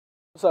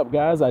What's up,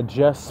 guys? I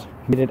just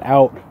made it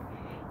out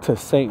to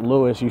St.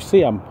 Louis. You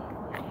see, I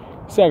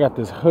got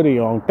this hoodie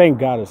on. Thank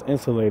God it's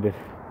insulated.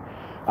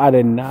 I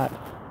did not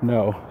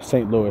know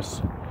St.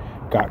 Louis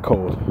got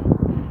cold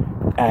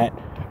at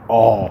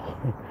all.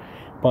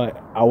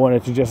 But I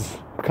wanted to just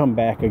come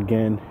back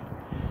again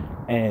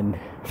and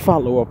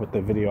follow up with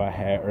the video I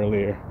had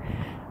earlier.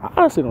 I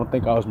honestly don't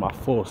think I was my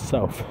full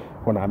self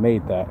when I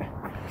made that,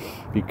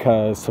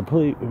 because to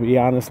be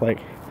honest, like,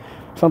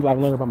 something I've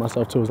learned about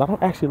myself too is I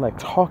don't actually like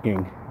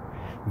talking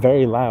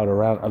very loud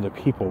around other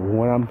people.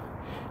 When I'm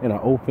in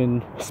an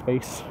open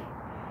space,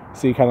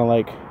 see, kind of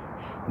like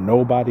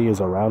nobody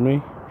is around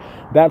me,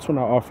 that's when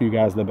I offer you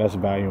guys the best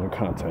value and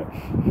content.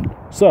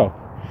 So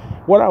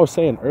what I was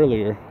saying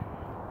earlier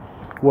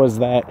was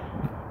that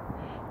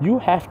you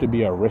have to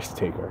be a risk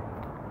taker.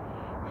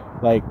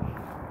 Like,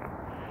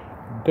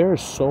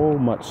 there's so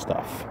much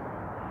stuff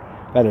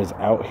that is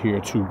out here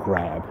to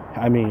grab.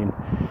 I mean,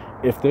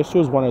 if this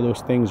was one of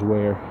those things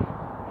where,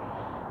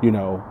 you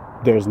know,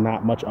 there's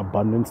not much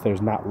abundance,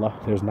 there's not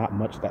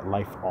much that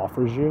life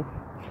offers you,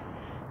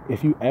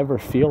 if you ever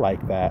feel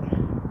like that,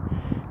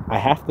 I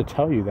have to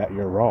tell you that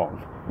you're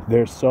wrong.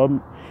 There's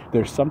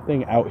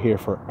something out here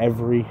for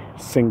every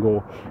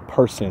single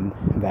person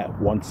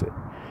that wants it.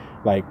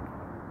 Like,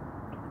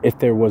 if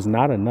there was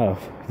not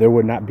enough, there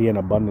would not be an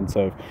abundance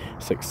of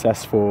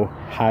successful,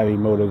 highly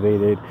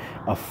motivated,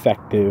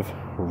 effective,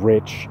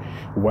 rich,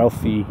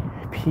 wealthy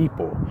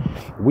people.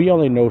 We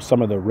only know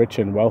some of the rich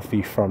and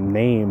wealthy from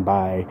name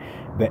by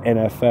the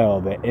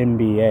NFL, the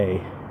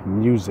NBA,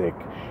 music,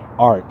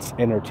 arts,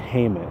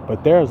 entertainment.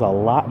 But there's a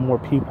lot more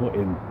people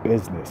in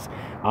business,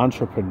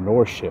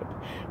 entrepreneurship,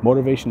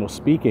 motivational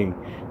speaking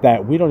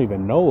that we don't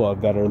even know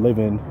of that are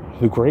living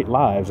the great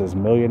lives as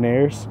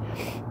millionaires,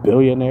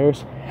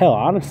 billionaires. Hell,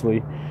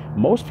 honestly,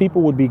 most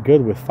people would be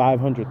good with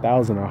 $500,000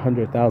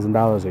 or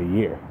 $100,000 a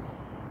year.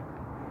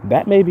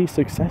 That may be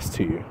success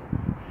to you.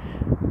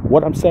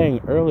 What I'm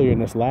saying earlier in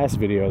this last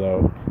video,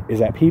 though, is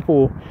that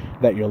people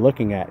that you're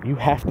looking at, you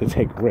have to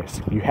take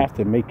risks. You have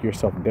to make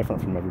yourself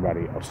different from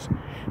everybody else.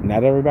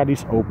 Not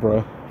everybody's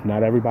Oprah.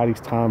 Not everybody's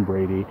Tom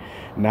Brady.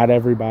 Not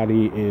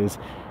everybody is,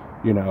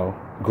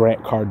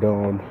 Grant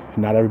Cardone.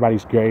 Not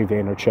everybody's Gary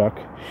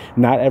Vaynerchuk.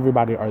 Not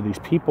everybody are these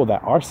people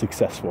that are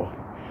successful.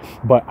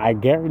 But I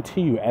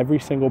guarantee you, every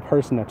single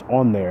person that's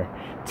on there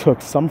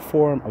took some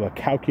form of a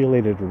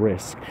calculated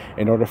risk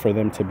in order for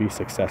them to be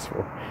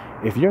successful.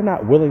 If you're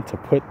not willing to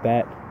put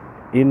that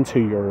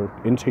into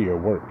your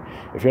work,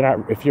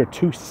 if you're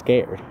too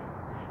scared,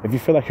 if you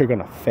feel like you're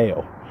gonna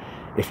fail,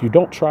 if you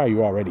don't try,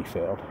 you already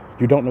failed.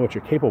 You don't know what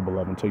you're capable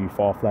of until you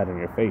fall flat on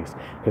your face,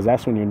 because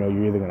that's when you know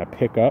you're either gonna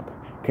pick up,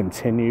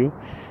 continue,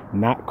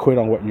 not quit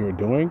on what you're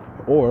doing,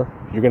 or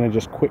you're going to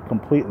just quit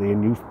completely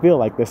and you feel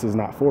like this is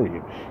not for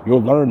you.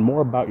 You'll learn more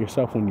about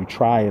yourself when you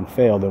try and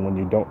fail than when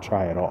you don't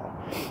try at all.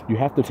 You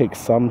have to take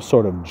some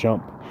sort of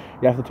jump.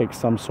 You have to take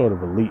some sort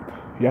of a leap.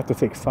 You have to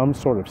take some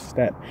sort of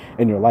step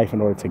in your life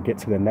in order to get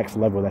to the next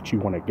level that you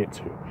want to get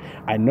to.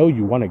 I know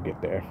you want to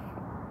get there.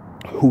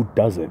 Who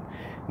doesn't?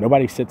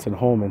 Nobody sits at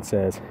home and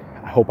says,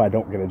 I hope I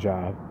don't get a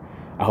job.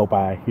 I hope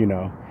I,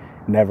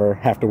 never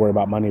have to worry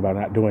about money by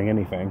not doing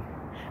anything.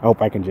 I hope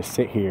I can just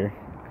sit here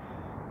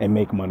and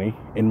make money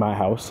in my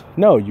house.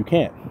 No, you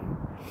can't.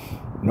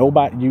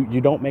 Nobody, you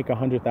don't make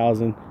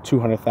 100,000,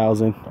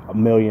 200,000, a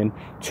million,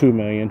 2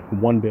 million,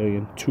 1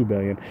 billion, 2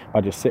 billion by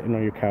just sitting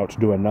on your couch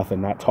doing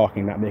nothing, not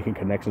talking, not making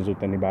connections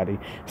with anybody,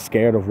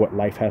 scared of what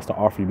life has to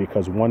offer you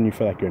because, one, you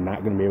feel like you're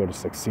not going to be able to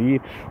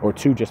succeed, or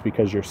two, just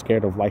because you're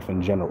scared of life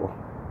in general.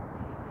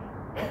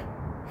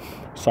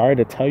 Sorry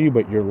to tell you,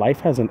 but your life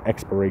has an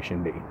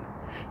expiration date.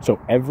 So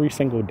every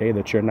single day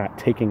that you're not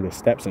taking the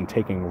steps and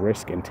taking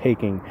risk and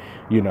taking,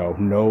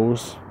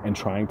 no's and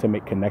trying to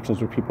make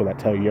connections with people that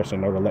tell you yes or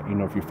no to let you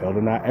know if you failed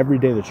or not, every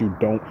day that you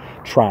don't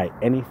try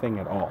anything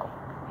at all,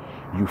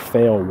 you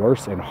fail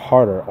worse and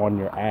harder on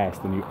your ass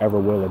than you ever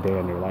will a day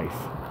in your life.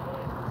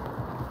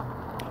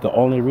 The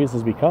only reason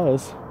is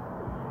because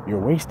you're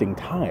wasting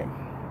time.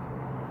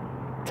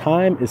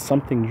 Time is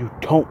something you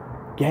don't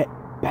get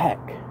back.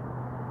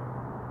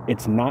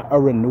 It's not a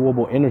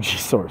renewable energy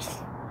source.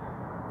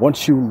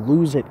 Once you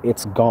lose it,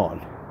 it's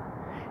gone.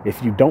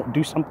 If you don't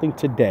do something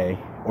today,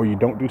 or you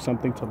don't do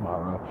something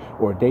tomorrow,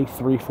 or day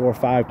 3, 4,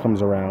 5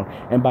 comes around,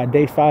 and by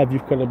day 5, you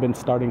could have been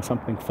starting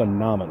something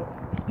phenomenal.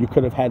 You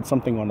could have had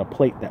something on a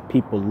plate that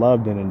people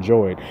loved and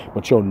enjoyed,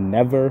 but you'll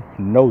never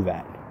know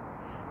that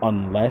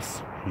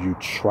unless you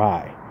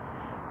try.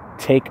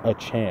 Take a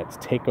chance,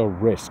 take a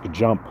risk,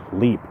 jump,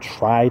 leap,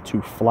 try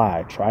to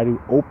fly, try to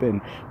open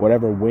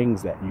whatever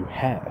wings that you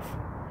have.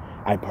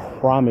 I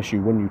promise you,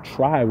 when you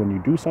try, when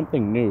you do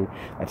something new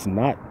that's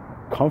not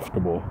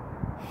comfortable,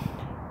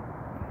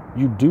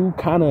 you do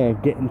kind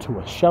of get into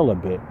a shell a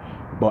bit.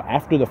 But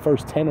after the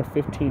first 10 or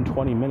 15,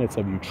 20 minutes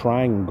of you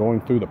trying and going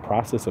through the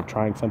process of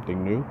trying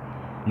something new,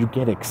 you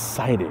get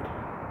excited.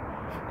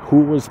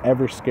 Who was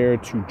ever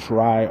scared to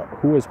try?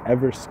 Who was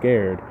ever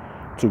scared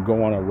to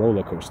go on a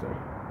roller coaster?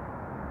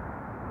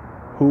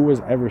 Who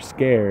was ever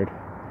scared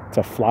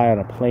to fly on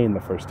a plane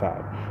the first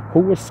time? Who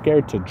was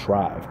scared to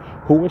drive?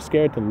 Who was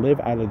scared to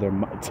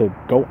to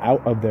go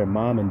out of their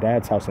mom and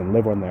dad's house and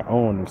live on their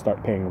own and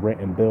start paying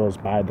rent and bills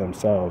by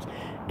themselves,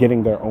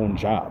 getting their own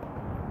job?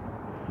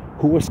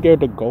 Who was scared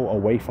to go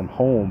away from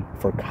home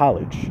for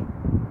college?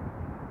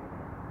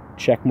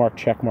 Check mark,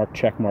 check mark,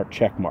 check mark,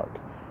 check mark.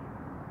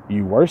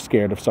 You were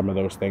scared of some of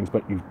those things,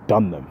 but you've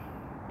done them.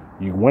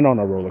 You went on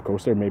a roller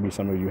coaster. Maybe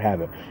some of you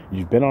haven't.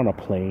 You've been on a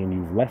plane.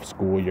 You've left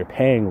school. You're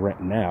paying rent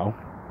now.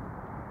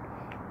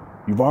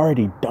 You've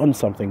already done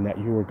something that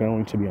you were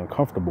going to be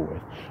uncomfortable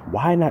with.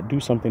 Why not do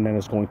something that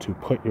is going to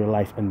put your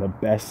life in the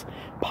best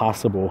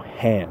possible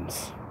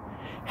hands?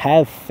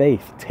 Have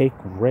faith. Take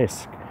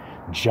risk.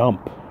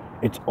 Jump.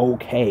 It's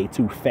okay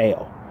to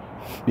fail.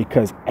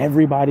 Because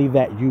everybody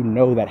that you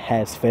know that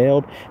has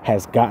failed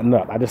has gotten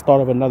up. I just thought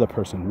of another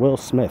person, Will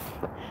Smith,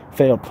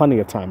 failed plenty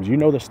of times. You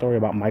know the story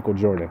about Michael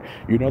Jordan.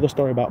 You know the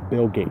story about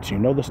Bill Gates. You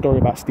know the story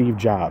about Steve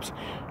Jobs,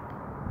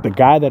 the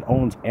guy that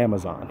owns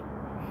Amazon.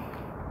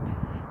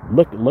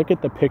 Look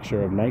at the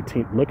picture of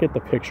look at the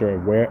picture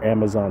of where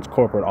Amazon's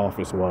corporate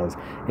office was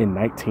in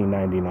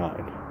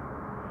 1999.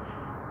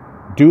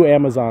 Do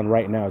Amazon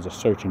right now as a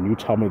search, and you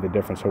tell me the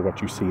difference of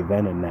what you see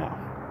then and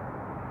now.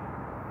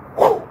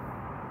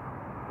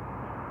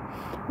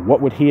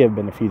 What would he have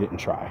been if he didn't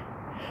try?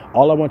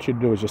 All I want you to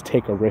do is just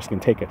take a risk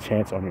and take a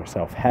chance on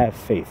yourself. Have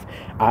faith.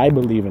 I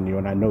believe in you,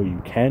 and I know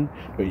you can,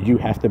 but you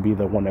have to be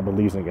the one that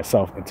believes in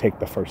yourself and take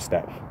the first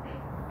step.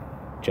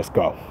 Just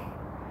go.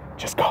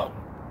 Just go.